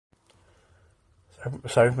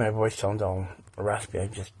Sorry if my voice sounds all raspy.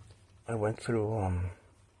 I went through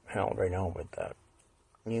hell right now with that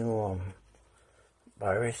new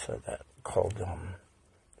virus that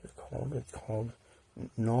it's called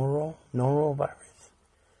norovirus.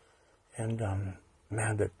 And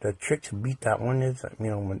man, the trick to beat that one is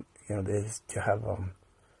is to have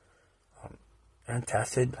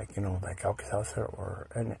antacid, like Alka-Seltzer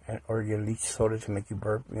or your leach soda to make you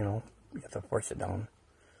burp. You have to force it down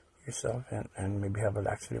yourself, and maybe have a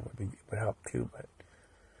laxative would help too. But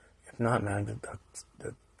if not, man,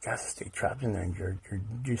 the gases stay trapped in there, and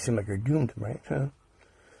you seem like you're doomed, right?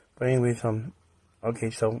 But anyways,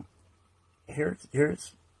 okay, so here's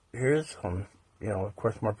of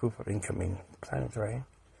course, more proof of incoming planets, right?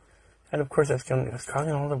 And of course, that's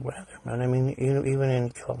causing all the weather, man. I mean, even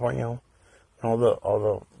in California, all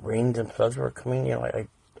the rains and floods were coming. I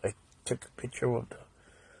took a picture of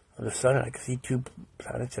the sun, and I could see two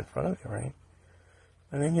planets in front of it, right?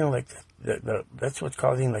 And then that's what's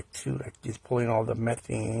causing just pulling all the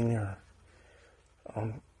methane or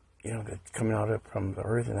that's coming out from the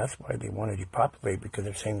Earth, and that's why they want to depopulate, because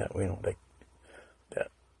they're saying that that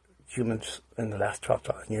humans in the last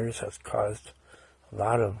 12,000 years has caused a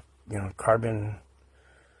lot of carbon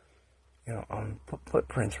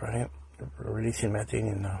footprints, right? Releasing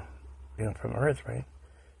methane from Earth, right?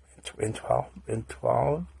 In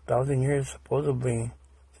 12,000 years, supposedly,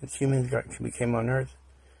 since humans became on Earth,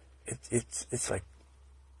 it's like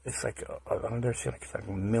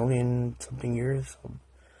a million something years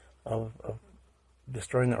of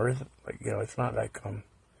destroying the Earth. It's not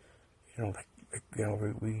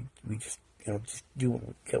we just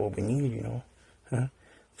get what we need,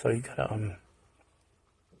 So you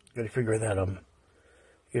gotta figure that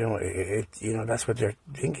that's what they're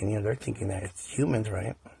thinking. They're thinking that it's humans,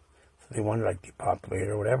 right? So they want to depopulate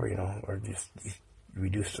or whatever, or just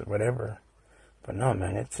reduce it, whatever. But no,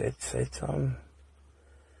 man, it's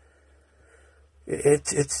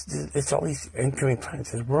all these incoming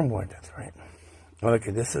planets. It's wormwood, that's right. Well, look,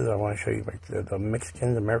 I want to show you the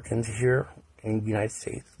Mexicans, Americans here in the United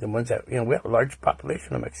States, the ones that, we have a large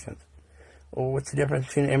population of Mexicans. Well, what's the difference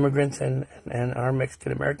between immigrants and our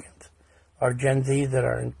Mexican Americans? Our Gen Zs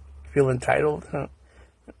that feel entitled?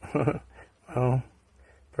 Well,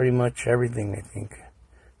 pretty much everything, I think.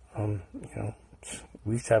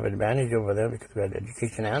 We used to have an advantage over them because we had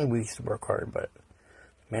education and we used to work hard, but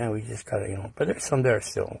man, we just gotta, but there's some that are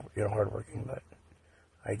still, hardworking, but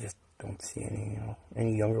I just don't see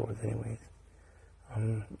any younger ones anyways.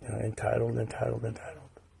 Entitled.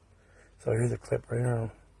 So here's a clip right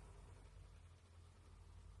now.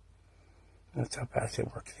 That's how fast it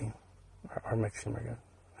works, see? Our Mexican American.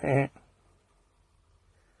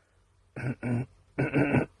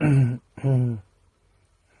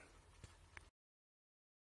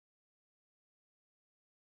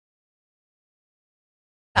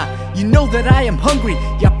 You know that I am hungry,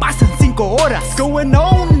 ya pasan 5 horas. Going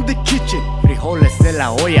on in the kitchen, frijoles de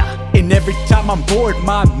la olla. And every time I'm bored,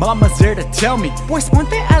 my mama's there to tell me, pues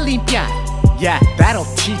ponte a limpiar. Yeah, that'll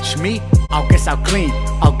teach me. I'll guess I'll clean,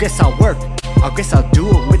 I'll guess I'll work, I'll guess I'll do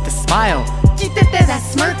it with a smile. Quítate that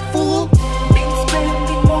smirk, fool.